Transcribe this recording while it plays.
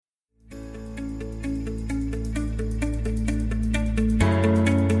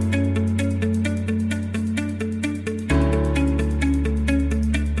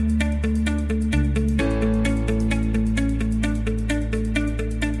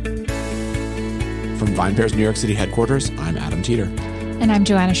VinePair's New York City headquarters, I'm Adam Teeter. And I'm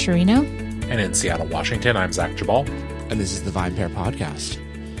Joanna Sciarrino. And in Seattle, Washington, I'm Zach Jabal. And this is the VinePair Podcast.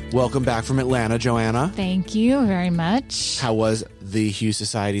 Welcome back from Atlanta, Joanna. Thank you very much. How was the Hughes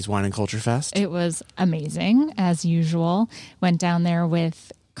Society's Wine and Culture Fest? It was amazing, as usual. Went down there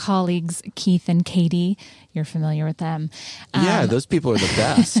with colleagues Keith and Katie. You're familiar with them. Yeah, those people are the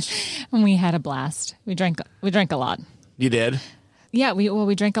best. And we had a blast. We drank a lot. You did? Yeah,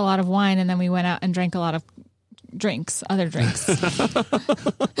 we drank a lot of wine, and then we went out and drank a lot of other drinks.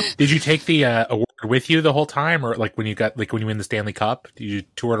 Did you take the award with you the whole time, or like when you win the Stanley Cup, did you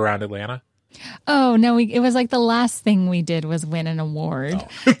tour it around Atlanta? Oh no, it was like the last thing we did was win an award.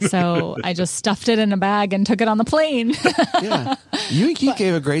 Oh. So I just stuffed it in a bag and took it on the plane. Yeah, you and Keith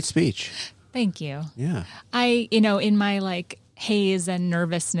gave a great speech. Thank you. Yeah, in my haze and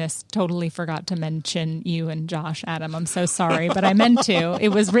nervousness, totally forgot to mention you and Josh, Adam. I'm so sorry, but I meant to. It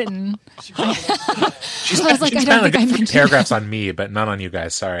was written. I was like, I don't think I mentioned paragraphs on me, but none on you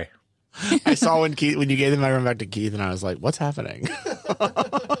guys. Sorry. I saw when you gave the microphone back to Keith, and I was like, "What's happening?"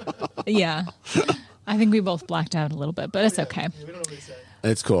 Yeah, I think we both blacked out a little bit, but it's okay.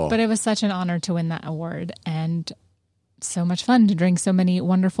 It's cool. But it was such an honor to win that award, and so much fun to drink so many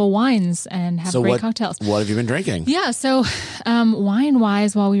wonderful wines and have great cocktails. What have you been drinking? Yeah, so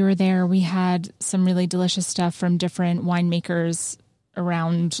wine-wise, while we were there, we had some really delicious stuff from different winemakers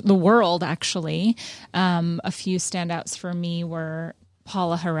around the world, actually. A few standouts for me were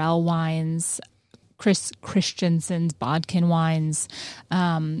Paula Harrell wines, Chris Christensen's Bodkin wines,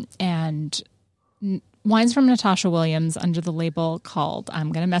 and wines from Natasha Williams under the label called,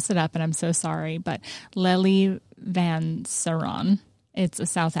 I'm going to mess it up and I'm so sorry, but Lely Van Saron. It's a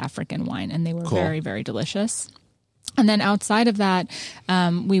South African wine, and they were very, very delicious. And then outside of that,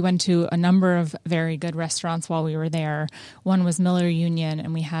 we went to a number of very good restaurants while we were there. One was Miller Union,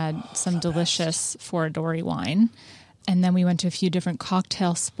 and we had some delicious Foradori wine. And then we went to a few different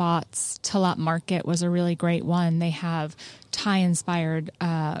cocktail spots. Talat Market was a really great one. They have Thai-inspired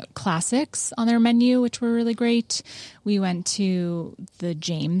classics on their menu, which were really great. We went to the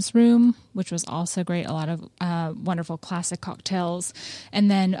James Room, which was also great. A lot of wonderful classic cocktails.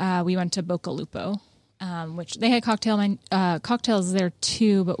 And then we went to Boca Lupo, which they had cocktails there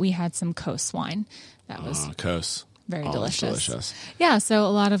too, but we had some Kos wine. That was Kos. Very delicious. Yeah, so a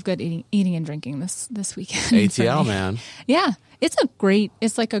lot of good eating and drinking this weekend. ATL, man. Yeah, it's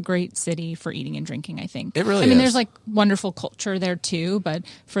like a great city for eating and drinking, I think. It really is. I mean, there's like wonderful culture there too, but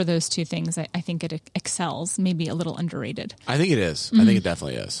for those two things, I think it excels, maybe a little underrated. I think it is. Mm-hmm. I think it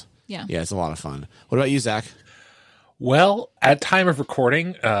definitely is. Yeah. Yeah, it's a lot of fun. What about you, Zach? Well, at time of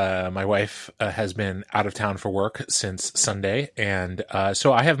recording, my wife has been out of town for work since Sunday, and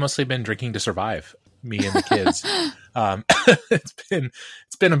so I have mostly been drinking to survive. Me and the kids.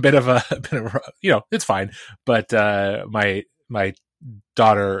 It's been a bit of a it's fine. But my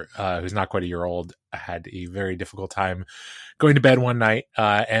daughter, who's not quite a year old, had a very difficult time going to bed one night.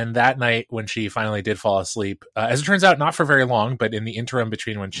 And that night, when she finally did fall asleep, as it turns out, not for very long, but in the interim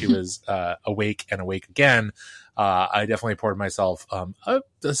between when she was awake and awake again, I definitely poured myself a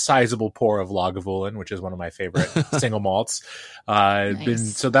sizable pour of Lagavulin, which is one of my favorite single malts.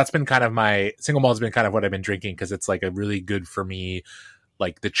 Nice. So that's been kind of my single malt has been kind of what I've been drinking, because it's like a really good for me.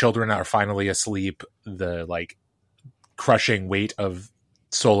 Like the children are finally asleep, the like crushing weight of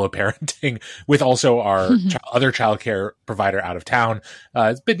solo parenting with also our other childcare provider out of town.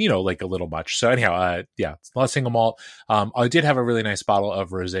 It's been, like a little much. So anyhow, yeah, it's a lot of single malt. I did have a really nice bottle of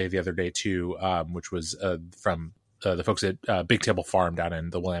rosé the other day too, which was from the folks at Big Table Farm down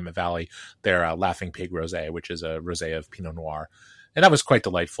in the Willamette Valley. Their Laughing Pig Rosé, which is a rosé of Pinot Noir. And that was quite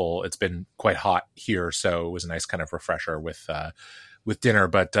delightful. It's been quite hot here, so it was a nice kind of refresher with dinner.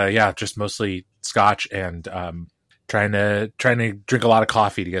 But yeah, just mostly Scotch and trying to drink a lot of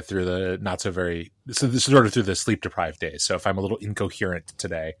coffee to get through the sort of through the sleep deprived days. So if I'm a little incoherent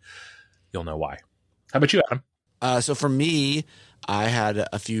today, you'll know why. How about you, Adam? So for me, I had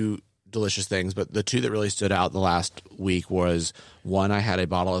a few delicious things, but the two that really stood out the last week was one, I had a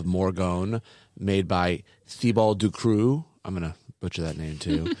bottle of Morgon made by Thibault Ducru. I'm going to butcher that name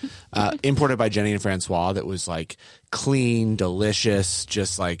too. Imported by Jenny and Francois. That was like clean, delicious,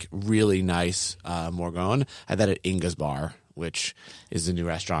 just like really nice Morgon. I had that at Inga's Bar, which is a new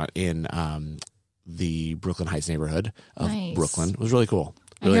restaurant in the Brooklyn Heights neighborhood of Brooklyn. It was really cool.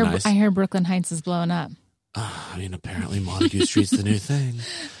 Really nice. I hear Brooklyn Heights is blowing up. I mean, apparently Montague Street's the new thing.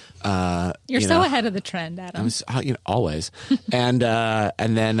 You're so ahead of the trend, Adam. Always. And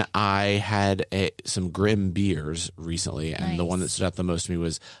then I had some Grim beers recently, and the one that stood out the most to me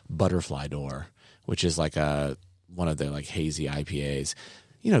was Butterfly Door, which is like one of the like hazy IPAs.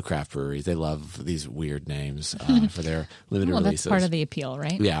 you know, craft breweries, they love these weird names for their limited Well, releases. that's part of the appeal,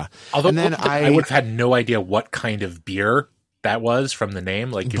 right? Yeah. Although and then I would have had no idea what kind of beer that was from the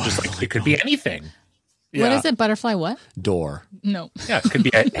name. Like you're just like, it could be anything. What is it? Butterfly what? Door. No. Yeah, it could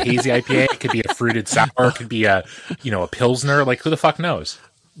be a hazy IPA. It could be a fruited sour. It could be a Pilsner. Like, who the fuck knows?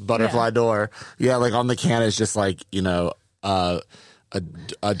 Butterfly door. Yeah, like on the can is just like, you know, a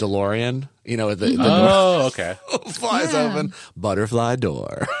DeLorean, you know, the door Okay. flies open. Butterfly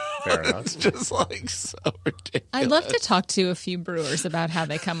door. Fair enough. It's just like so ridiculous. I'd love to talk to a few brewers about how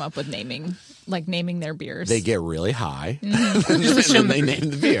they come up with naming their beers. They get really high and then they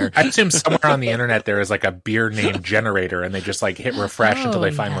name the beer. I assume somewhere on the internet there is like a beer name generator and they just like hit refresh until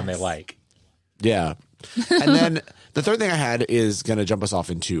they find one they like. Yeah. And then the third thing I had is going to jump us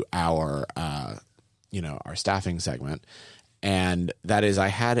off into our, our staffing segment. And that is I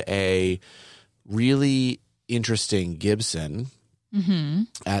had a really interesting Gibson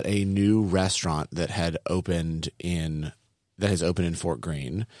at a new restaurant that has opened in Fort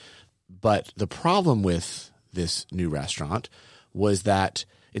Greene. But the problem with this new restaurant was that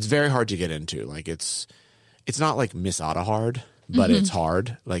it's very hard to get into. Like it's not like Miss Otta hard, but it's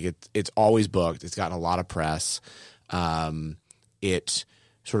hard. Like it's always booked. It's gotten a lot of press. It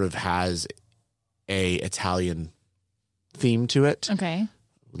sort of has a Italian theme to it. Okay.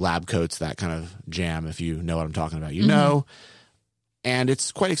 Lab coats, that kind of jam. If you know what I'm talking about, you know. And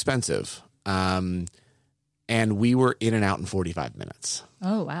it's quite expensive. And we were in and out in 45 minutes.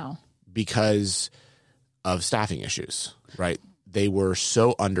 Oh, wow. Because of staffing issues, right? They were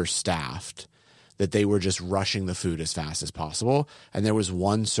so understaffed that they were just rushing the food as fast as possible. And there was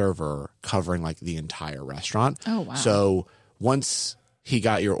one server covering like the entire restaurant. Oh, wow. So once he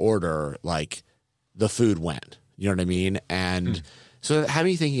got your order, like the food went, you know what I mean? And so that had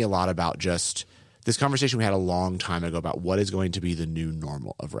me thinking a lot about just this conversation we had a long time ago about what is going to be the new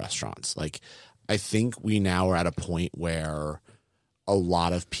normal of restaurants. Like, I think we now are at a point where a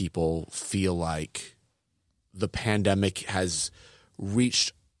lot of people feel like the pandemic has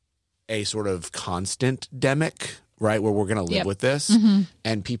reached a sort of constant demic, right? Where we're going to live with this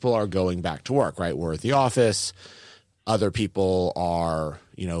and people are going back to work, right? We're at the office. Other people are,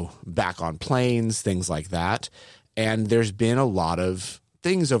 back on planes, things like that. And there's been a lot of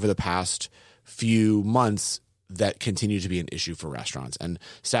things over the past few months that continue to be an issue for restaurants, and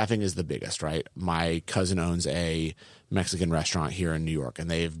staffing is the biggest, right? My cousin owns a Mexican restaurant here in New York, and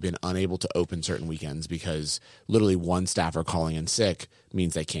they've been unable to open certain weekends because literally one staffer calling in sick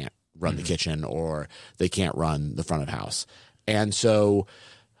means they can't run the kitchen or they can't run the front of house. And so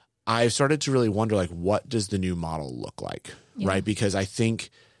I've started to really wonder, like, what does the new model look like, right? Because I think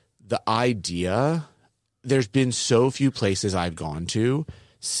the idea, there's been so few places I've gone to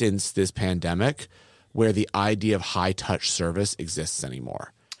since this pandemic where the idea of high touch service exists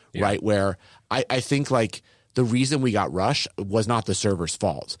anymore, right? Where I think like the reason we got rushed was not the server's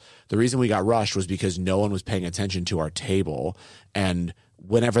fault. The reason we got rushed was because no one was paying attention to our table. And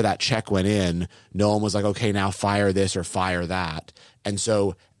whenever that check went in, no one was like, okay, now fire this or fire that. And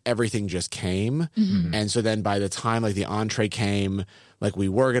so everything just came. And so then by the time like the entree came, like we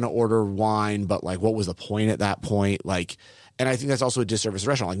were going to order wine, but like what was the point at that point? Like, and I think that's also a disservice to the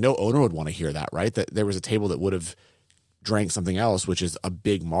restaurant. Like no owner would want to hear that, right? That there was a table that would have drank something else, which is a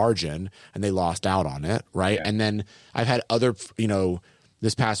big margin, and they lost out on it, right? Yeah. And then I've had other,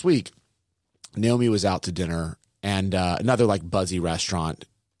 this past week, Naomi was out to dinner and another like buzzy restaurant,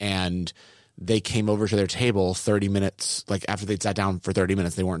 and they came over to their table 30 minutes, like after they'd sat down for 30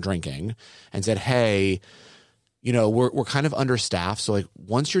 minutes, they weren't drinking, and said, hey, we're kind of understaffed. So like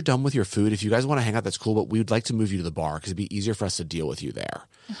once you're done with your food, if you guys want to hang out, that's cool, but we would like to move you to the bar because it'd be easier for us to deal with you there.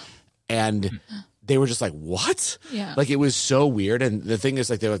 And they were just like, what? Yeah. Like it was so weird. And the thing is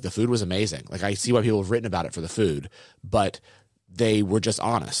like, they're like, the food was amazing. Like I see why people have written about it for the food, but they were just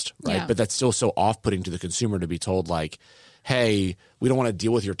honest, right? Yeah. But that's still so off-putting to the consumer to be told like, hey, we don't want to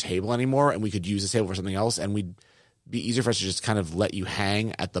deal with your table anymore and we could use this table for something else. And we'd be easier for us to just kind of let you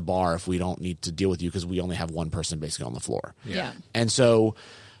hang at the bar if we don't need to deal with you because we only have one person basically on the floor. Yeah. And so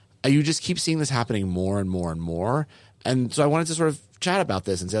you just keep seeing this happening more and more and more. And so I wanted to sort of chat about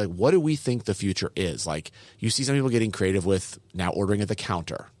this and say, like, what do we think the future is? Like, you see some people getting creative with now ordering at the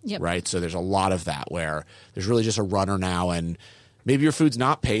counter, right? So there's a lot of that where there's really just a runner now, and maybe your food's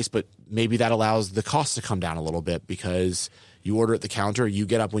not paced, but maybe that allows the cost to come down a little bit because you order at the counter, you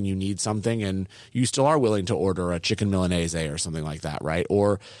get up when you need something, and you still are willing to order a chicken Milanese or something like that, right?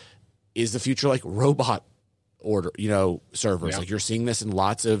 Or is the future like robot order, servers? Like you're seeing this in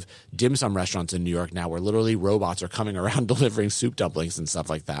lots of dim sum restaurants in New York now where literally robots are coming around delivering soup dumplings and stuff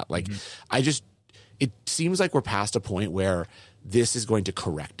like that. Like it seems like we're past a point where this is going to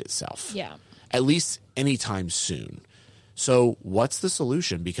correct itself. Yeah. At least anytime soon. So what's the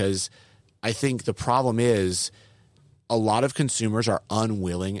solution? Because I think the problem is a lot of consumers are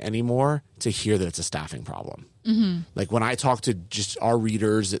unwilling anymore to hear that it's a staffing problem. Like when I talk to just our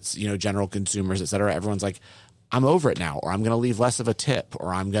readers, it's, you know, general consumers, et cetera, everyone's like, I'm over it now, or I'm going to leave less of a tip,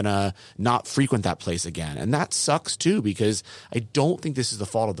 or I'm going to not frequent that place again. And that sucks too, because I don't think this is the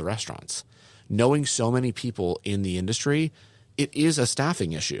fault of the restaurants. Knowing so many people in the industry, it is a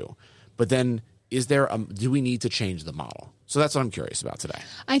staffing issue. But then do we need to change the model? So that's what I'm curious about today.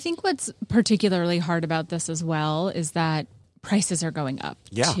 I think what's particularly hard about this as well is that prices are going up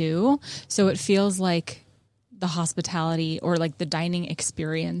too. So it feels like the hospitality or like the dining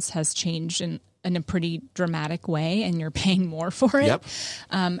experience has changed in a pretty dramatic way, and you're paying more for it. Yep.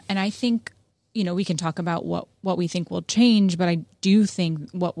 And I think, you know, we can talk about what we think will change, but I do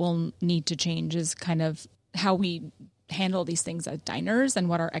think what will need to change is kind of how we handle these things as diners and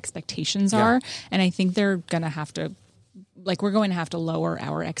what our expectations are. And I think they're going to have to, like, we're going to have to lower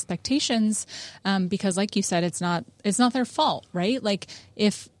our expectations because, like you said, it's not their fault, right? Like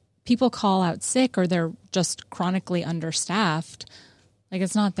if people call out sick or they're just chronically understaffed, like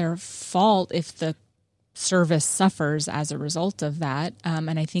it's not their fault if the service suffers as a result of that.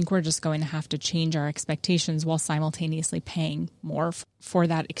 And I think we're just going to have to change our expectations while simultaneously paying more for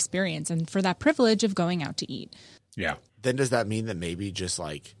that experience and for that privilege of going out to eat. Yeah. Then does that mean that maybe just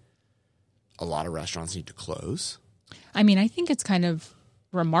like a lot of restaurants need to close? I mean, I think it's kind of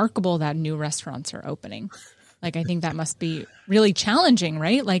remarkable that new restaurants are opening. Like, I think that must be really challenging,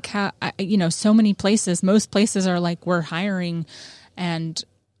 right? Like, how, you know, so many places, most places are like, we're hiring, and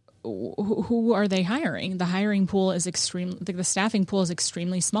who are they hiring? The hiring pool is the staffing pool is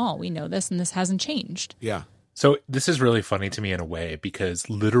extremely small. We know this, and this hasn't changed. Yeah. So this is really funny to me in a way, because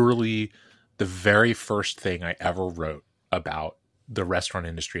literally the very first thing I ever wrote about the restaurant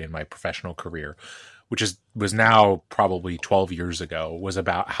industry in my professional career, which was now probably 12 years ago, was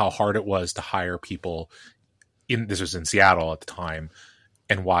about how hard it was to hire people. This was in Seattle at the time,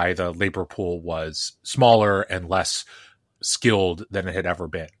 and why the labor pool was smaller and less skilled than it had ever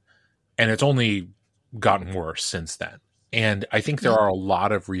been. And it's only gotten worse since then. And I think there are a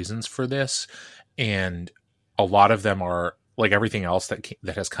lot of reasons for this. And a lot of them are, like everything else that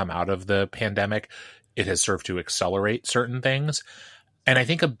has come out of the pandemic, it has served to accelerate certain things. And I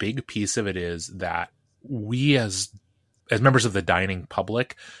think a big piece of it is that we as members of the dining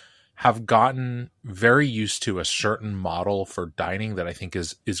public have gotten very used to a certain model for dining that I think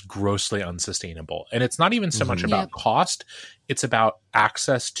is grossly unsustainable. And it's not even so much about cost, it's about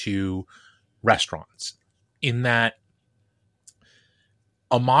access to restaurants. In that,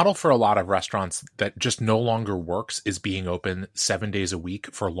 a model for a lot of restaurants that just no longer works is being open 7 days a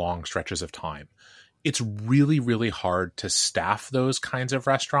week for long stretches of time. It's really, really hard to staff those kinds of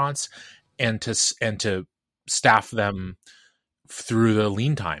restaurants and to staff them through the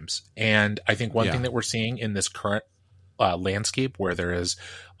lean times. And I think one thing that we're seeing in this current landscape, where there is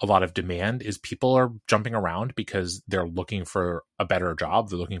a lot of demand, is people are jumping around because they're looking for a better job.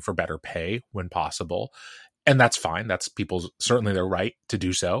 They're looking for better pay when possible. And that's fine. That's certainly their right to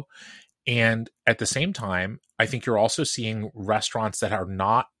do so. And at the same time, I think you're also seeing restaurants that are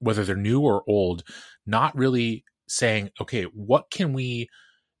not, whether they're new or old, not really saying, okay, what can we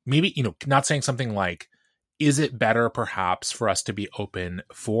maybe, not saying something like, is it better perhaps for us to be open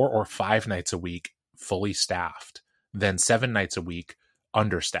 4 or 5 nights a week fully staffed than 7 nights a week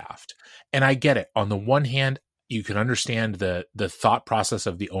understaffed? And I get it. On the one hand, you can understand the thought process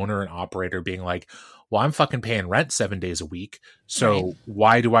of the owner and operator being like, well, I'm fucking paying rent 7 days a week. So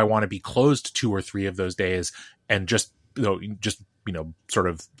why do I want to be closed 2 or 3 of those days and just sort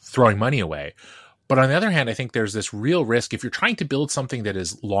of throwing money away? But on the other hand, I think there's this real risk if you're trying to build something that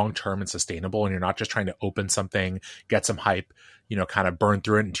is long-term and sustainable, and you're not just trying to open something, get some hype, kind of burn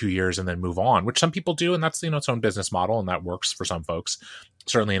through it in 2 years and then move on, which some people do. And that's, its own business model, and that works for some folks.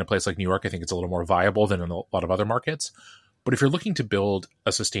 Certainly in a place like New York, I think it's a little more viable than in a lot of other markets. But if you're looking to build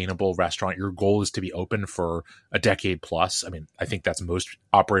a sustainable restaurant, your goal is to be open for a decade plus. I mean, I think that's most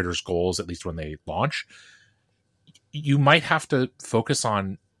operators' goals, at least when they launch. You might have to focus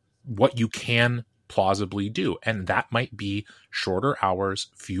on what you can plausibly do. And that might be shorter hours,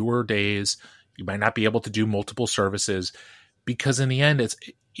 fewer days. You might not be able to do multiple services, because in the end, it's,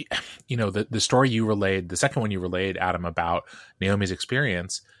 the story you relayed, the second one you relayed, Adam, about Naomi's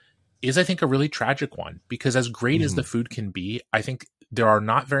experience is, I think, a really tragic one, because as great as the food can be, I think there are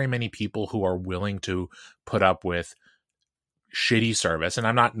not very many people who are willing to put up with shitty service. And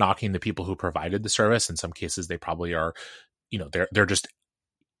I'm not knocking the people who provided the service. In some cases, they probably are, they're just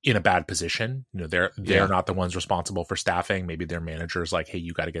in a bad position. They're Yeah. not the ones responsible for staffing. Maybe their manager's like, hey,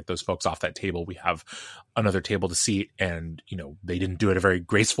 you got to get those folks off that table. We have another table to seat. And, they didn't do it a very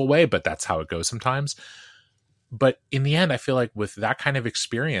graceful way, but that's how it goes sometimes. But in the end, I feel like with that kind of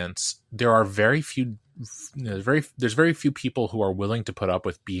experience, there are very few, there's very few people who are willing to put up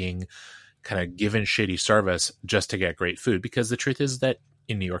with being kind of given shitty service just to get great food. Because the truth is that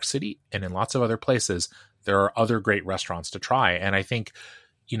in New York City and in lots of other places, there are other great restaurants to try. And I think,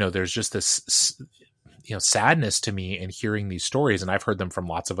 there's just this, sadness to me in hearing these stories. And I've heard them from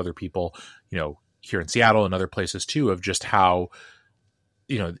lots of other people, here in Seattle and other places too, of just how,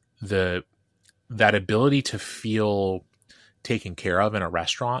 that ability to feel taken care of in a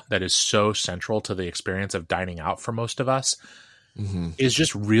restaurant that is so central to the experience of dining out for most of us is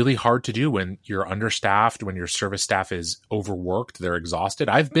just really hard to do when you're understaffed, when your service staff is overworked, they're exhausted.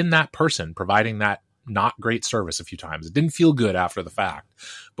 I've been that person providing that not great service a few times. It didn't feel good after the fact,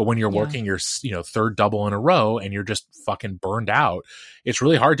 but when you're working your third double in a row and you're just fucking burned out, it's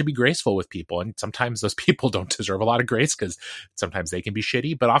really hard to be graceful with people. And sometimes those people don't deserve a lot of grace because sometimes they can be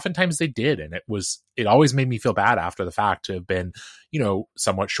shitty, but oftentimes they did. And it always made me feel bad after the fact to have been,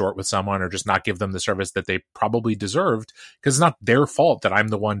 somewhat short with someone or just not give them the service that they probably deserved, because it's not their fault that I'm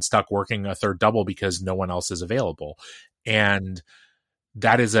the one stuck working a third double because no one else is available. And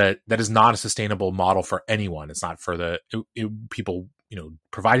that is not a sustainable model for anyone. It's not for the people,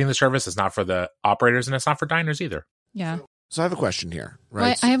 providing the service. It's not for the operators, and it's not for diners either. Yeah. So I have a question here,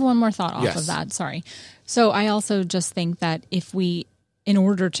 right? I have one more thought off Yes. of that. Sorry. So I also just think that in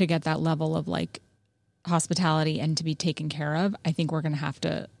order to get that level of like hospitality and to be taken care of, I think we're going to have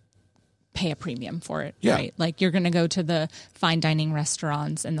to pay a premium for it, Yeah. right? Like you're going to go to the fine dining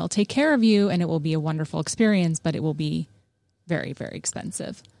restaurants and they'll take care of you and it will be a wonderful experience, but it will be very, very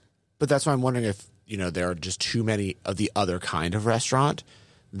expensive. But that's why I'm wondering if, there are just too many of the other kind of restaurant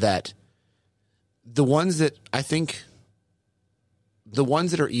that the ones that I think the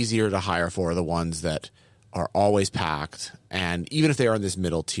ones that are easier to hire for are the ones that are always packed. And even if they are in this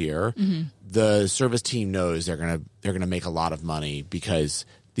middle tier, the service team knows they're going to make a lot of money because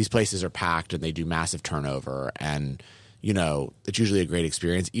these places are packed and they do massive turnover, and it's usually a great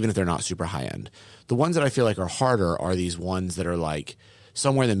experience, even if they're not super high end. The ones that I feel like are harder are these ones that are like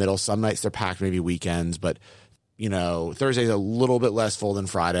somewhere in the middle. Some nights they're packed, maybe weekends, but Thursday's a little bit less full than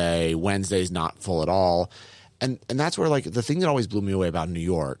Friday. Wednesday's not full at all. And that's where like the thing that always blew me away about New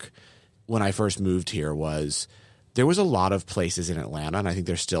York when I first moved here was there was a lot of places in Atlanta, and I think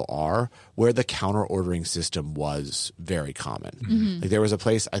there still are, where the counter ordering system was very common. Like there was a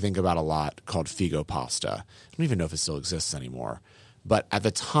place I think about a lot called Figo Pasta. I don't even know if it still exists anymore. But at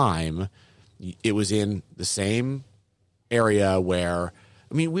the time, it was in the same area where,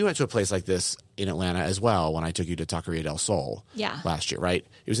 we went to a place like this in Atlanta as well when I took you to Taqueria del Sol last year, right?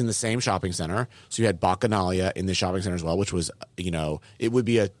 It was in the same shopping center. So you had Bacchanalia in the shopping center as well, which was, it would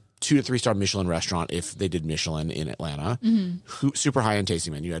be a 2 to 3 star Michelin restaurant if they did Michelin in Atlanta. Super high end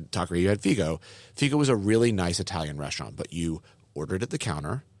tasting menu. You had Taqueria, you had Figo. Figo was a really nice Italian restaurant, but you ordered at the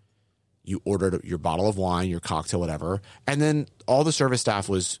counter. You ordered your bottle of wine, your cocktail, whatever, and then all the service staff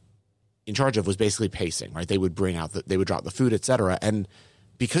was in charge of was basically pacing, right? They would they would drop the food, etc. And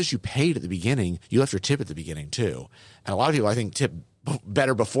because you paid at the beginning, you left your tip at the beginning too. And a lot of people, I think, tip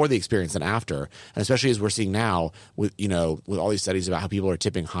better before the experience than after. And especially as we're seeing now with all these studies about how people are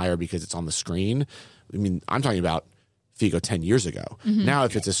tipping higher because it's on the screen. I'm talking about Figo 10 years ago. Now,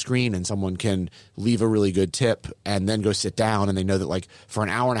 if it's a screen and someone can leave a really good tip and then go sit down and they know that like for an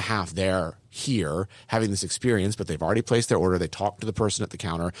hour and a half they're here having this experience, but they've already placed their order. They talk to the person at the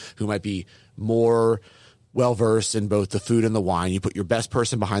counter who might be more well-versed in both the food and the wine. You put your best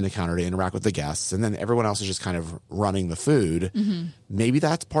person behind the counter to interact with the guests, and then everyone else is just kind of running the food. Maybe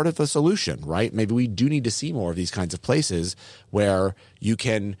that's part of the solution, right? Maybe we do need to see more of these kinds of places where you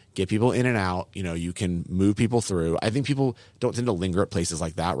can get people in and out, you can move people through. I think people don't tend to linger at places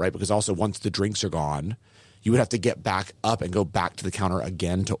like that, right? Because also once the drinks are gone, you would have to get back up and go back to the counter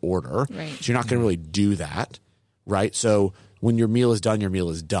again to order. Right. So you're not going to really do that, right? So when your meal is done, your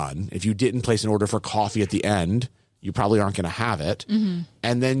meal is done. If you didn't place an order for coffee at the end, you probably aren't going to have it. And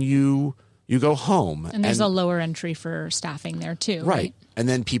then you go home. And there's a lower entry for staffing there too. Right. And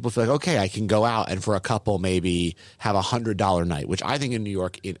then people feel like, okay, I can go out and for a couple maybe have $100 night, which I think in New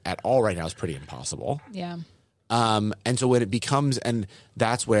York at all right now is pretty impossible. Yeah. And so when it becomes, and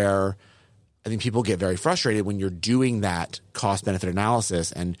that's where I think people get very frustrated when you're doing that cost benefit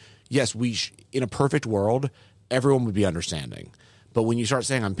analysis. And yes, in a perfect world, everyone would be understanding. But when you start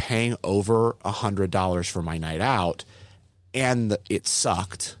saying I'm paying over $100 for my night out and it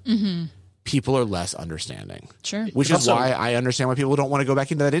sucked, people are less understanding. Sure. Which is also, why I understand why people don't want to go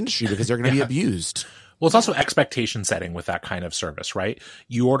back into that industry, because they're going to be abused. Well, it's also expectation setting with that kind of service, right?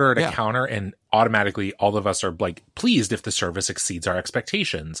 You order at a counter and automatically all of us are like pleased if the service exceeds our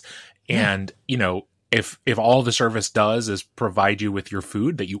expectations. And, you know, if all the service does is provide you with your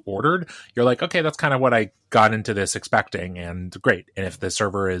food that you ordered, you're like, okay, that's kind of what I got into this expecting, and great. And if the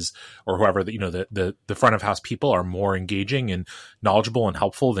server is, or whoever, you know, the front of house people are more engaging and knowledgeable and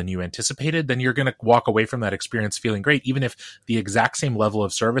helpful than you anticipated, then you're going to walk away from that experience feeling great, even if the exact same level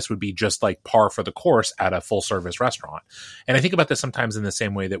of service would be just like par for the course at a full service restaurant. And I think about this sometimes in the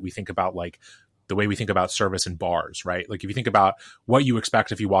same way that we think about like the way we think about service in bars, right? Like if you think about what you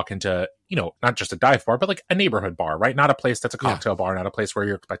expect if you walk into, you know, not just a dive bar, but like a neighborhood bar, right? Not a place that's a cocktail bar, not a place where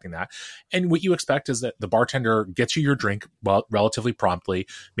you're expecting that. And what you expect is that the bartender gets you your drink relatively promptly.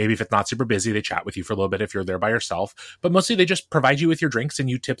 Maybe if it's not super busy, they chat with you for a little bit if you're there by yourself, but mostly they just provide you with your drinks and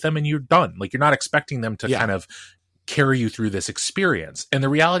you tip them and you're done. Like you're not expecting them to kind of carry you through this experience. And the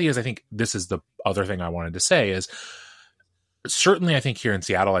reality is, I think this is the other thing I wanted to say is, certainly, I think here in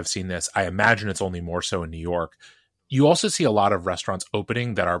Seattle, I've seen this. I imagine it's only more so in New York. You also see a lot of restaurants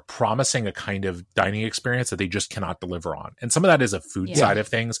opening that are promising a kind of dining experience that they just cannot deliver on. And some of that is a food side of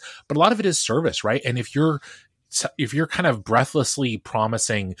things, but a lot of it is service, right? And if you're kind of breathlessly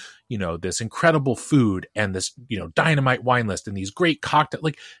promising, you know, this incredible food and this, you know, dynamite wine list and these great cocktails,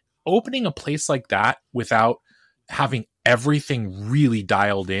 like opening a place like that without having everything really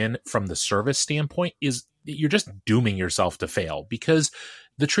dialed in from the service standpoint is, you're just dooming yourself to fail, because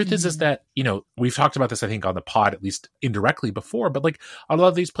the truth is that, you know, we've talked about this, I think, on the pod, at least indirectly before, but like a lot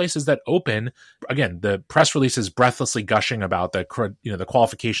of these places that open, again, the press release is breathlessly gushing about the, you know, the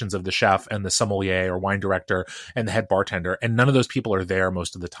qualifications of the chef and the sommelier or wine director and the head bartender. And none of those people are there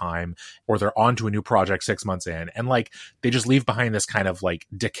most of the time, or they're on to a new project 6 months in. And like, they just leave behind this kind of like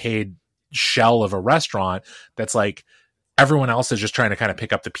decayed shell of a restaurant that's like, everyone else is just trying to kind of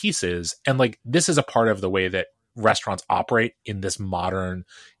pick up the pieces. And like, this is a part of the way that restaurants operate in this modern,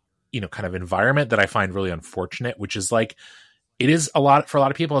 you know, kind of environment that I find really unfortunate, which is like, it is a lot for a lot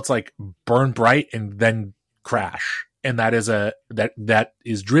of people. It's like burn bright and then crash. And that is that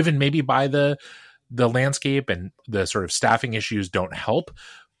is driven maybe by the landscape, and the sort of staffing issues don't help.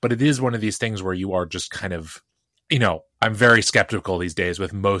 But it is one of these things where you are just kind of, you know, I'm very skeptical these days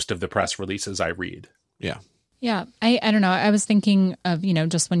with most of the press releases I read. Yeah. Yeah, I don't know. I was thinking of, you know,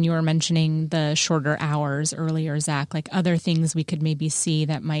 just when you were mentioning the shorter hours earlier, Zach, like other things we could maybe see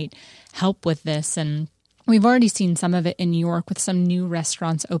that might help with this. And we've already seen some of it in New York with some new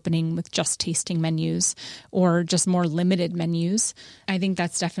restaurants opening with just tasting menus or just more limited menus. I think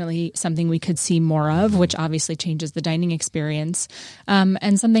that's definitely something we could see more of, which obviously changes the dining experience.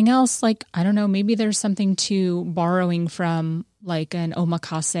 And something else, like, I don't know, maybe there's something to borrowing from like an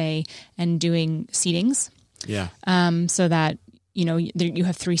omakase and doing seatings. Yeah. So that, you know, you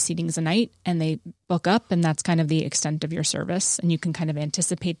have 3 seatings a night and they book up, and that's kind of the extent of your service, and you can kind of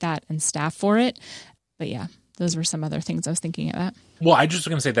anticipate that and staff for it. But yeah, those were some other things I was thinking about. Well, I just was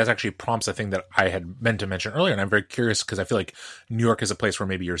going to say that actually prompts a thing that I had meant to mention earlier. And I'm very curious because I feel like New York is a place where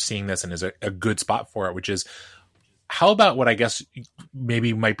maybe you're seeing this and is a good spot for it, which is, how about what I guess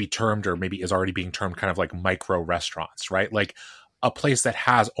maybe might be termed, or maybe is already being termed, kind of like micro restaurants, right? Like a place that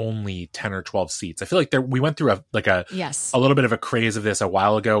has only 10 or 12 seats. I feel like we went through a little bit of a craze of this a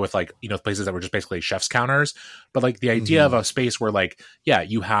while ago with like, you know, places that were just basically chef's counters. But like the idea of a space where like, yeah,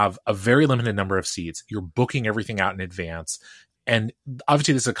 you have a very limited number of seats, you're booking everything out in advance. And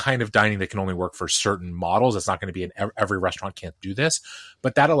obviously this is a kind of dining that can only work for certain models. It's not going to be every restaurant can't do this,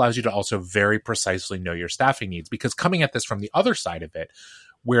 but that allows you to also very precisely know your staffing needs, because coming at this from the other side of it,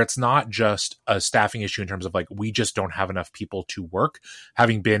 where it's not just a staffing issue in terms of like, we just don't have enough people to work.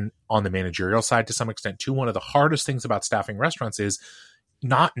 Having been on the managerial side to some extent too, one of the hardest things about staffing restaurants is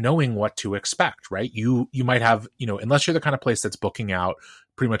not knowing what to expect, right? You might have, you know, unless you're the kind of place that's booking out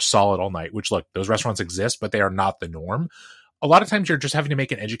pretty much solid all night, which look, those restaurants exist, but they are not the norm. A lot of times you're just having to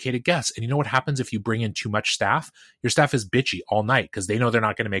make an educated guess. And you know what happens if you bring in too much staff? Your staff is bitchy all night because they know they're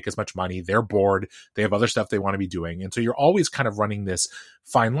not going to make as much money. They're bored. They have other stuff they want to be doing. And so you're always kind of running this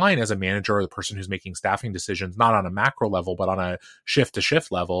fine line as a manager or the person who's making staffing decisions, not on a macro level, but on a shift to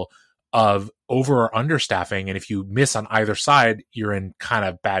shift level of over or understaffing. And if you miss on either side, you're in kind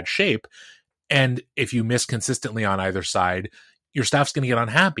of bad shape. And if you miss consistently on either side, your staff's going to get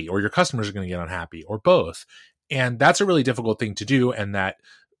unhappy, or your customers are going to get unhappy, or both. And that's a really difficult thing to do. And that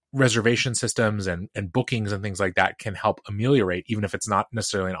reservation systems and bookings and things like that can help ameliorate, even if it's not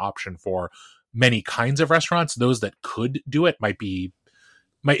necessarily an option for many kinds of restaurants. Those that could do it might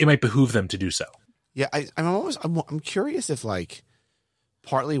behoove them to do so. Yeah. I'm curious if like,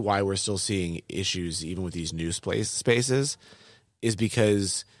 partly why we're still seeing issues even with these new spaces is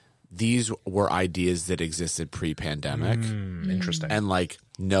because these were ideas that existed pre-pandemic. Interesting. And like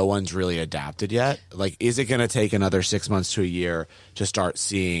no one's really adapted yet. Like, is it going to take another 6 months to a year to start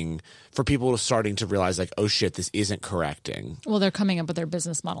seeing, for people starting to realize like, oh shit, this isn't correcting. Well, they're coming up with their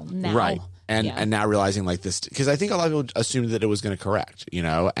business model now. Right. And Yeah. and now realizing like this, because I think a lot of people assumed that it was going to correct, you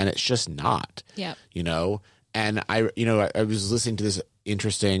know, and it's just not. Yeah. You know, and I was listening to this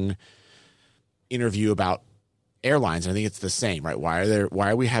interesting interview about airlines, and I think it's the same, right? Why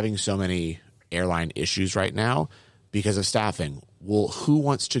are we having so many airline issues right now? Because of staffing. Well, who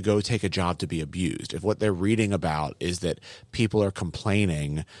wants to go take a job to be abused? If what they're reading about is that people are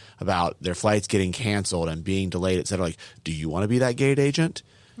complaining about their flights getting canceled and being delayed, et cetera, like, do you want to be that gate agent?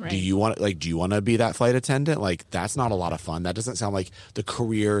 Right. Do you want to be that flight attendant? Like, that's not a lot of fun. That doesn't sound like the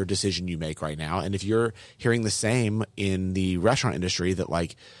career decision you make right now. And if you're hearing the same in the restaurant industry, that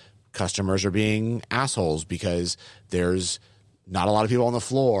like customers are being assholes because there's not a lot of people on the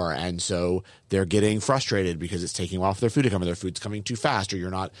floor, and so they're getting frustrated because it's taking a while for their food to come, or their food's coming too fast, or you're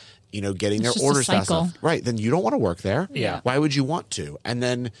not, getting It's their just a orders fast cycle. enough. Right. Then you don't want to work there. Yeah. Why would you want to? And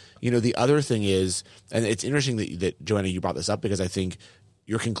then, the other thing is, and it's interesting that Joanna, you brought this up, because I think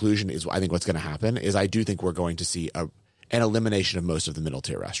your conclusion is, I think what's going to happen is, I do think we're going to see an elimination of most of the middle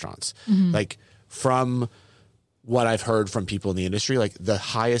tier restaurants. Like, from what I've heard from people in the industry, like the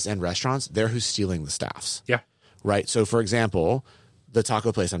highest end restaurants, they're who's stealing the staffs. Yeah. Right. So, for example, the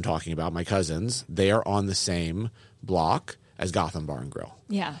taco place I'm talking about, my cousins, they are on the same block as Gotham Bar and Grill.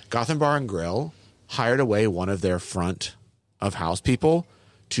 Yeah. Gotham Bar and Grill hired away one of their front of house people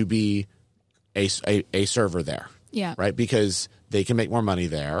to be a server there. Yeah. Right. Because they can make more money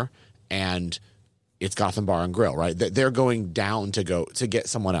there, and it's Gotham Bar and Grill, right? They're going down to get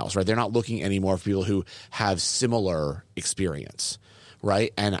someone else, right? They're not looking anymore for people who have similar experience,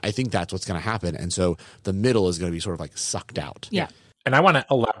 right? And I think that's what's going to happen. And so the middle is going to be sort of like sucked out. Yeah. And I want to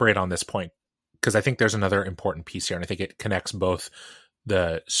elaborate on this point, because I think there's another important piece here, and I think it connects both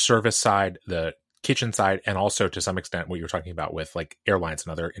the service side, the kitchen side, and also to some extent what you're talking about with like airlines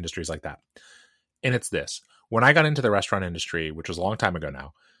and other industries like that. And it's this: when I got into the restaurant industry, which was a long time ago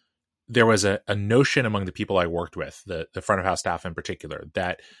now, there was a notion among the people I worked with, the front of house staff in particular,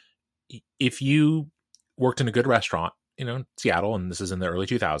 that if you worked in a good restaurant, Seattle, and this is in the early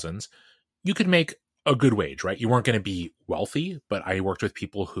 2000s, you could make a good wage, right? You weren't going to be wealthy, but I worked with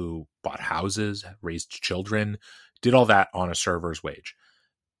people who bought houses, raised children, did all that on a server's wage.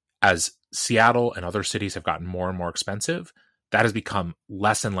 As Seattle and other cities have gotten more and more expensive, that has become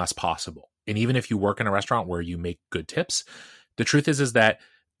less and less possible. And even if you work in a restaurant where you make good tips, the truth is that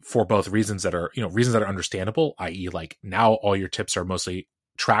for both reasons that are understandable, i.e. like now all your tips are mostly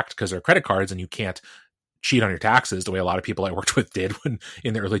tracked because they're credit cards and you can't cheat on your taxes the way a lot of people I worked with did when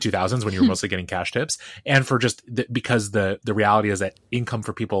in the early 2000s when you were mostly getting cash tips. And for just because the reality is that income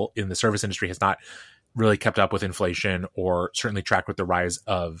for people in the service industry has not really kept up with inflation, or certainly tracked with the rise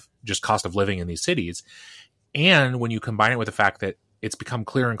of just cost of living in these cities. And when you combine it with the fact that it's become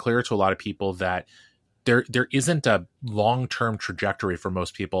clearer and clearer to a lot of people that there isn't a long-term trajectory for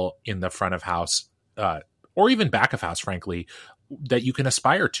most people in the front of house, or even back of house, frankly, that you can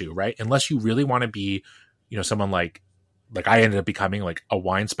aspire to, right? Unless you really want to be, someone like I ended up becoming like a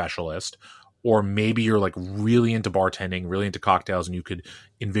wine specialist, or maybe you're like really into bartending, really into cocktails, and you could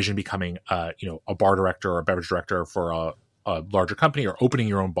envision becoming, a bar director or a beverage director for a larger company, or opening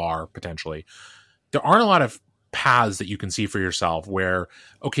your own bar potentially. There aren't a lot of paths that you can see for yourself where,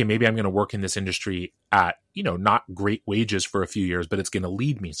 okay, maybe I'm going to work in this industry at, not great wages for a few years, but it's going to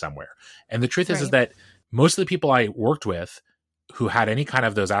lead me somewhere. And the truth is that most of the people I worked with who had any kind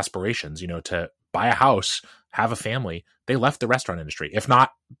of those aspirations, to buy a house, have a family, they left the restaurant industry, if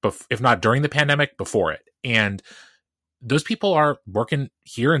not during the pandemic, before it. And those people are working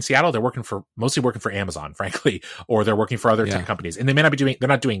here in Seattle. They're mostly working for Amazon, frankly, or they're working for other tech companies. And they may not be they're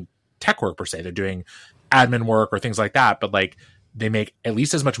not doing tech work per se. They're doing admin work or things like that, but like they make at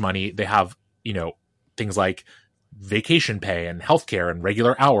least as much money. They have, things like vacation pay and healthcare and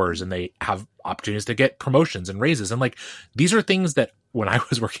regular hours, and they have opportunities to get promotions and raises. And like, these are things that when I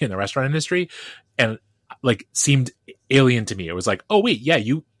was working in the restaurant industry and like seemed alien to me. It was like, oh wait, yeah,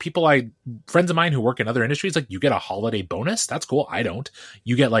 friends of mine who work in other industries, like you get a holiday bonus. That's cool. I don't.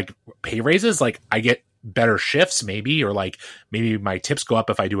 You get like pay raises. Like I get better shifts maybe, or like maybe my tips go up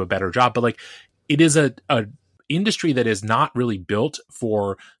if I do a better job. But like, it is a industry that is not really built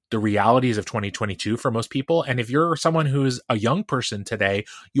for the realities of 2022 for most people. And if you're someone who is a young person today,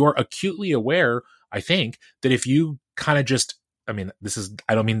 you are acutely aware, I think, that if you kind of just I mean,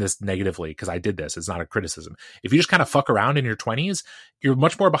 I don't mean this negatively because I did this. It's not a criticism. If you just kind of fuck around in your 20s, you're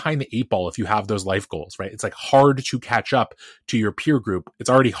much more behind the 8 ball if you have those life goals, right? It's like hard to catch up to your peer group. It's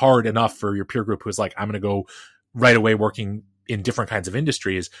already hard enough for your peer group who's like, I'm going to go right away working in different kinds of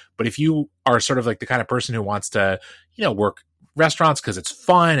industries. But if you are sort of like the kind of person who wants to, work restaurants because it's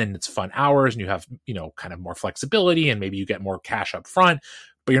fun and it's fun hours and you have, kind of more flexibility and maybe you get more cash up front,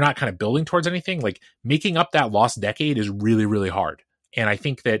 but you're not kind of building towards anything, like making up that lost decade is really, really hard. And I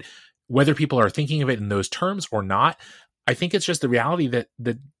think that whether people are thinking of it in those terms or not, I think it's just the reality that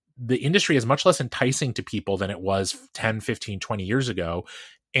the industry is much less enticing to people than it was 10, 15, 20 years ago.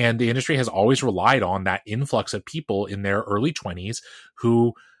 And the industry has always relied on that influx of people in their early 20s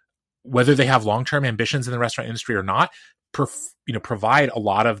who, whether they have long-term ambitions in the restaurant industry or not, provide a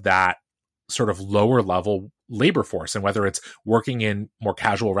lot of that sort of lower level labor force. And whether it's working in more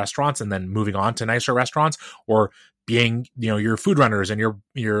casual restaurants and then moving on to nicer restaurants, or being, your food runners and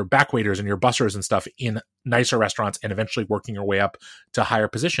your back waiters and your bussers and stuff in nicer restaurants and eventually working your way up to higher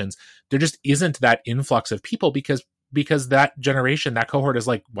positions, there just isn't that influx of people because that generation, that cohort is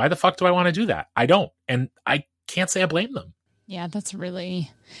like, why the fuck do I want to do that? I don't. And I can't say I blame them. Yeah,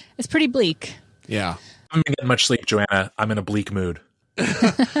 it's pretty bleak. Yeah. I'm not getting much sleep, Joanna. I'm in a bleak mood.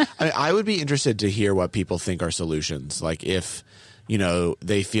 I would be interested to hear what people think are solutions. Like if,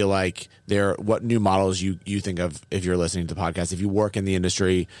 they feel like what new models you think of if you're listening to the podcast, if you work in the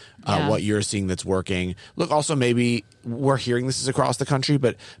industry, what you're seeing that's working. Look, also maybe we're hearing this is across the country,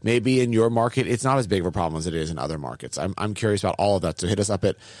 but maybe in your market, it's not as big of a problem as it is in other markets. I'm curious about all of that. So hit us up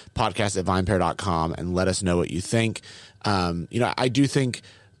at podcast@vinepair.com and let us know what you think. I do think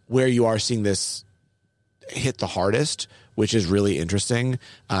where you are seeing this hit the hardest, which is really interesting.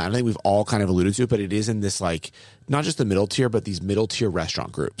 I think we've all kind of alluded to it, but it is in this, like, not just the middle tier, but these middle tier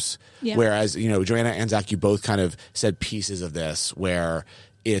restaurant groups. Yeah. Whereas, Joanna and Zach, you both kind of said pieces of this where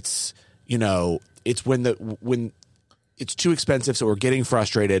it's, it's when it's too expensive, so we're getting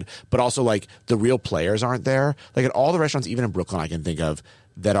frustrated, but also like the real players aren't there. Like at all the restaurants, even in Brooklyn, I can think of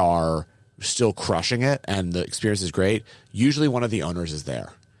that are still crushing it and the experience is great. Usually one of the owners is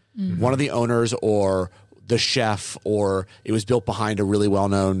there. Mm-hmm. One of the owners or the chef, or it was built behind a really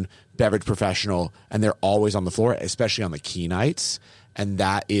well-known beverage professional, and they're always on the floor, especially on the key nights. And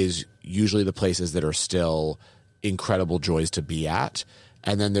that is usually the places that are still incredible joys to be at.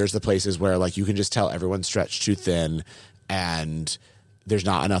 And then there's the places where, like, you can just tell everyone's stretched too thin and there's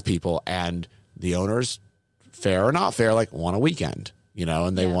not enough people, and the owners, fair or not fair, like, want a weekend,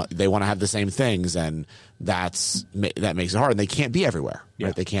 and they want to have the same things, and that makes it hard, and they can't be everywhere, right?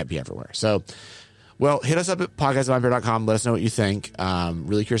 Yeah. They can't be everywhere. So, well, hit us up at podcast@vinepair.com. Let us know what you think.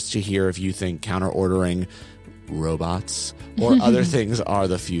 Really curious to hear if you think counter-ordering robots or other things are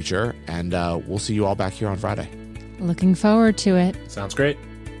the future. And we'll see you all back here on Friday. Looking forward to it. Sounds great.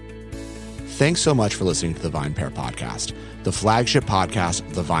 Thanks so much for listening to the VinePair Podcast, the flagship podcast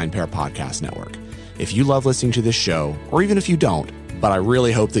of the VinePair Podcast Network. If you love listening to this show, or even if you don't, but I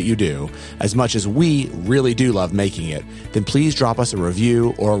really hope that you do, as much as we really do love making it, then please drop us a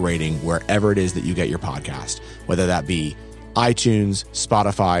review or a rating wherever it is that you get your podcast, whether that be iTunes,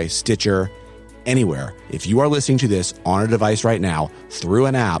 Spotify, Stitcher, anywhere. If you are listening to this on a device right now through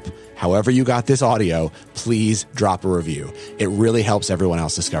an app, however you got this audio, please drop a review. It really helps everyone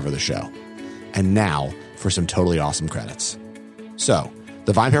else discover the show. And now for some totally awesome credits. So,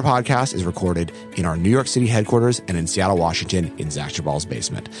 the VinePair Podcast is recorded in our New York City headquarters and in Seattle, Washington, in Zach Gebal's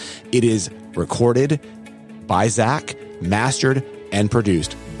basement. It is recorded by Zach, mastered, and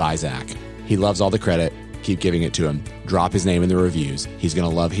produced by Zach. He loves all the credit. Keep giving it to him. Drop his name in the reviews. He's going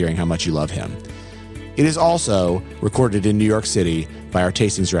to love hearing how much you love him. It is also recorded in New York City by our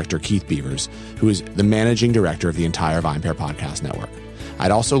tastings director, Keith Beavers, who is the managing director of the entire VinePair Podcast Network. I'd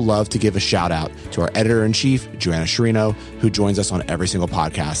also love to give a shout out to our editor-in-chief, Joanna Sciarrino, who joins us on every single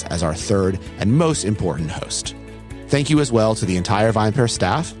podcast as our third and most important host. Thank you as well to the entire VinePair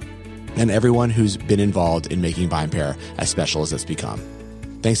staff and everyone who's been involved in making VinePair as special as it's become.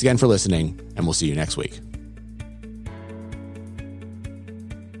 Thanks again for listening, and we'll see you next week.